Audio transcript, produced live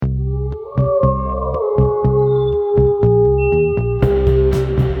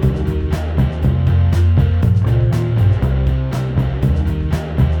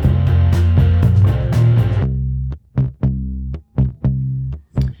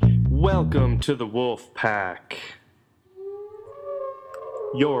Welcome to the Wolfpack,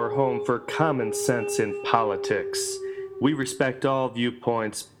 your home for common sense in politics. We respect all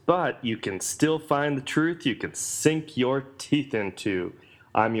viewpoints, but you can still find the truth you can sink your teeth into.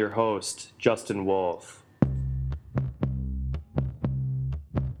 I'm your host, Justin Wolf.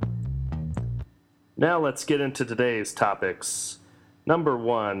 Now let's get into today's topics. Number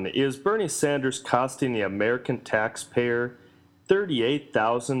 1, is Bernie Sanders costing the American taxpayer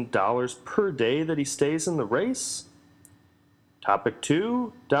 $38,000 per day that he stays in the race? Topic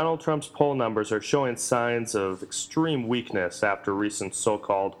 2, Donald Trump's poll numbers are showing signs of extreme weakness after recent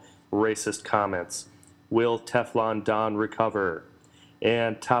so-called racist comments. Will Teflon Don recover?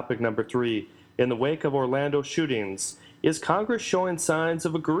 And topic number 3, in the wake of Orlando shootings, is Congress showing signs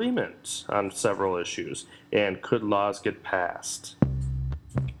of agreement on several issues? And could laws get passed?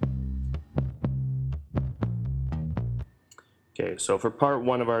 Okay, so for part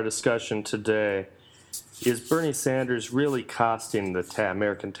 1 of our discussion today, is Bernie Sanders really costing the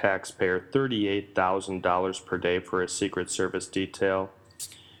American taxpayer $38,000 per day for a Secret Service detail?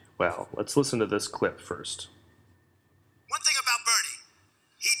 Well, let's listen to this clip first. One thing about Bernie,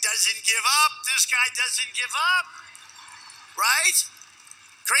 he doesn't give up. This guy doesn't give up, right?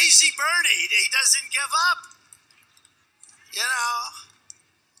 Crazy Bernie, he doesn't give up. You know,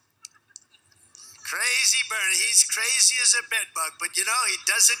 crazy Bernie, he's crazy as a bedbug, but you know, he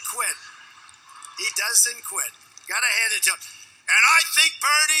doesn't quit. He doesn't quit. Gotta hand it to him. And I think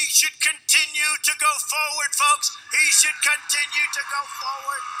Bernie should continue to go forward, folks. He should continue to go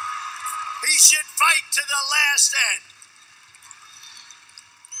forward. He should fight to the last end.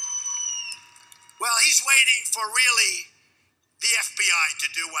 Well, he's waiting for really the FBI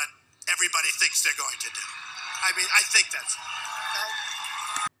to do what everybody thinks they're going to do. I mean, I think that's...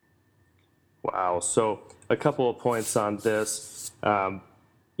 Wow, so a couple of points on this.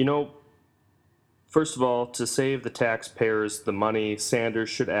 First of all, to save the taxpayers the money, Sanders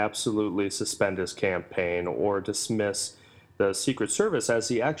should absolutely suspend his campaign or dismiss the Secret Service, as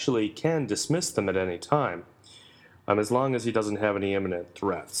he actually can dismiss them at any time, as long as he doesn't have any imminent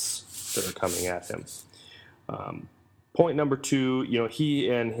threats that are coming at him. Point number 2, he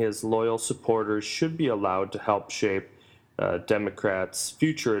and his loyal supporters should be allowed to help shape Democrats'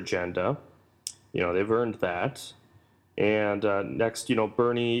 future agenda. They've earned that. And next,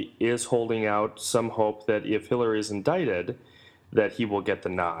 Bernie is holding out some hope that if Hillary is indicted, that he will get the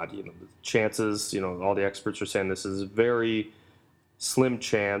nod. The chances, all the experts are saying this is a very slim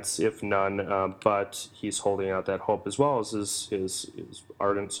chance, if none, but he's holding out that hope as well as his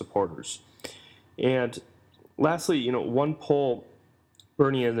ardent supporters. And lastly, one poll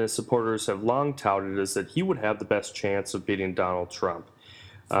Bernie and his supporters have long touted is that he would have the best chance of beating Donald Trump.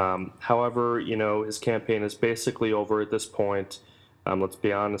 However, his campaign is basically over at this point. Let's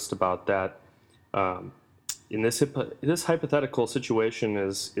be honest about that. In this hypothetical situation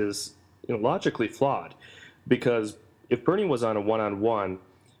is logically flawed, because if Bernie was on a one-on-one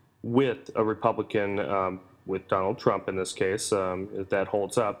with a Republican, with Donald Trump in this case, if that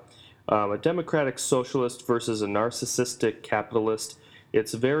holds up, a democratic socialist versus a narcissistic capitalist,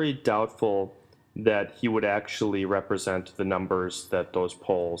 it's very doubtful that he would actually represent the numbers that those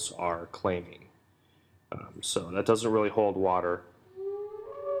polls are claiming. So that doesn't really hold water.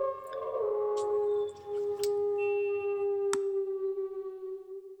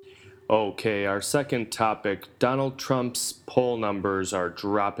 Okay, our second topic, Donald Trump's poll numbers are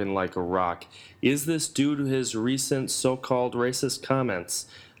dropping like a rock. Is this due to his recent so-called racist comments?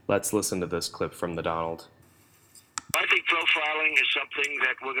 Let's listen to this clip from the Donald. I think profiling is something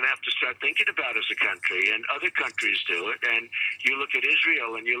that we're going to have to start thinking about as a country, and other countries do it. And you look at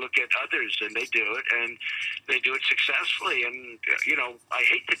Israel and you look at others, and they do it, and they do it successfully. And, I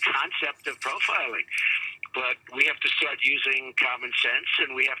hate the concept of profiling, but we have to start using common sense,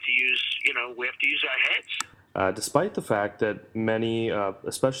 and we have to use our heads. Despite the fact that many,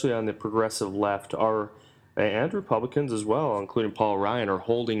 especially on the progressive left, and Republicans as well, including Paul Ryan, are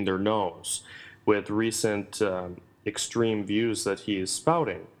holding their nose with recent extreme views that he is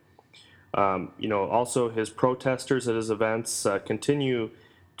spouting. Also his protesters at his events continue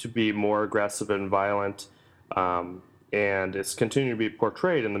to be more aggressive and violent, and it's continuing to be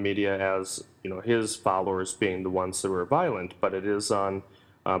portrayed in the media as his followers being the ones that were violent, but it is on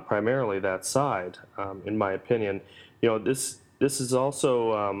primarily that side, in my opinion. This is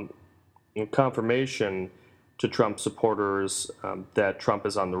also confirmation to Trump supporters that Trump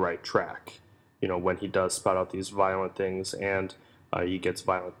is on the right track. When he does spout out these violent things, and he gets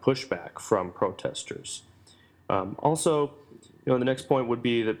violent pushback from protesters. Also, the next point would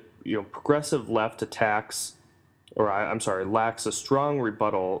be that progressive left attacks lacks a strong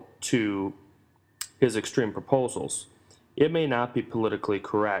rebuttal to his extreme proposals. It may not be politically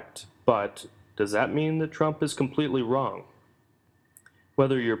correct, but does that mean that Trump is completely wrong?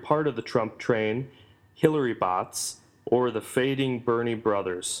 Whether you're part of the Trump train, Hillary bots, or the fading Bernie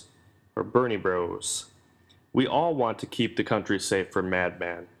brothers, or Bernie bros, we all want to keep the country safe from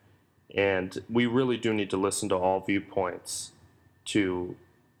madman, and we really do need to listen to all viewpoints to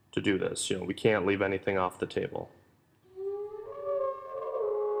do this. We can't leave anything off the table.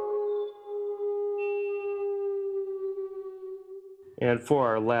 And for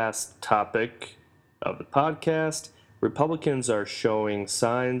our last topic of the podcast, Republicans are showing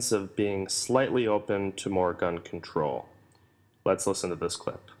signs of being slightly open to more gun control. Let's listen to this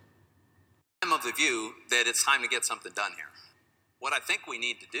clip. I'm of the view that it's time to get something done here. What I think we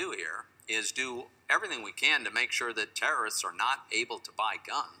need to do here is do everything we can to make sure that terrorists are not able to buy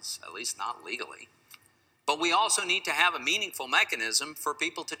guns, at least not legally. But we also need to have a meaningful mechanism for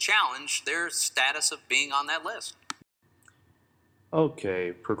people to challenge their status of being on that list.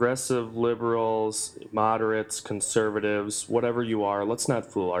 Okay, progressive liberals, moderates, conservatives, whatever you are, let's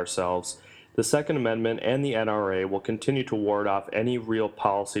not fool ourselves. The Second Amendment and the NRA will continue to ward off any real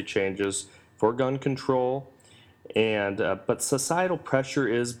policy changes for gun control, but societal pressure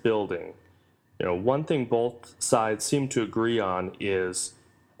is building. One thing both sides seem to agree on is,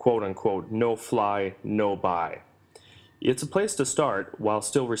 quote unquote, no fly, no buy. It's a place to start while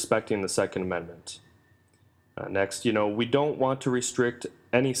still respecting the Second Amendment. Next, we don't want to restrict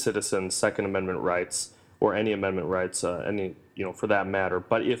any citizen's Second Amendment rights or any amendment rights, for that matter.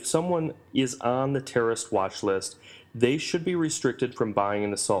 But if someone is on the terrorist watch list, they should be restricted from buying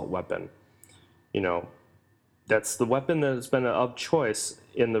an assault weapon. That's the weapon that has been of choice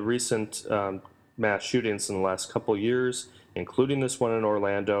in the recent mass shootings in the last couple years, including this one in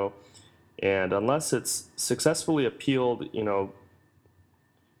Orlando. And unless it's successfully appealed,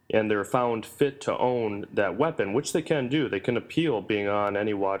 and they're found fit to own that weapon, which they can do. They can appeal being on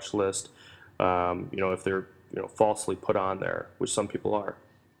any watch list, if they're falsely put on there, which some people are.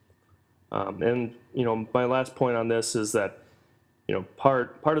 My last point on this is that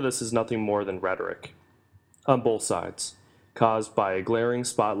part of this is nothing more than rhetoric on both sides, caused by a glaring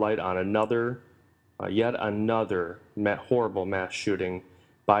spotlight on yet another horrible mass shooting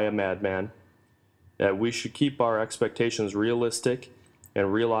by a madman. That we should keep our expectations realistic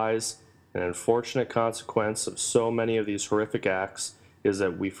and realize an unfortunate consequence of so many of these horrific acts is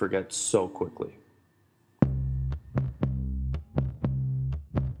that we forget so quickly.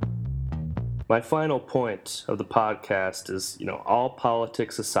 My final point of the podcast is, all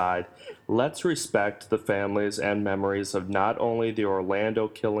politics aside, let's respect the families and memories of not only the Orlando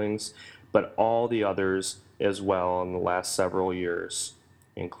killings, but all the others as well in the last several years,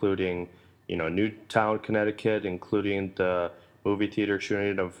 including, Newtown, Connecticut, including the movie theater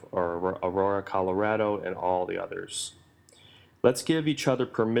shooting of Aurora, Colorado, and all the others. Let's give each other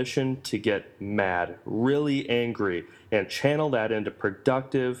permission to get mad, really angry, and channel that into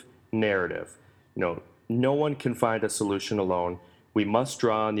productive narrative. No one can find a solution alone. We must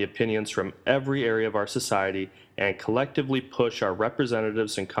draw on the opinions from every area of our society and collectively push our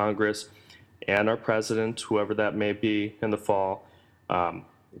representatives in Congress and our president, whoever that may be in the fall,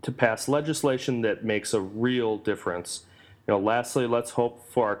 to pass legislation that makes a real difference. Lastly, let's hope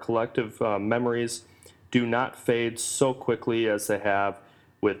for our collective memories do not fade so quickly as they have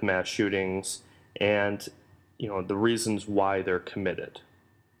with mass shootings and, the reasons why they're committed.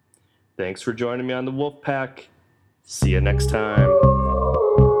 Thanks for joining me on the Wolfpack. See you next time.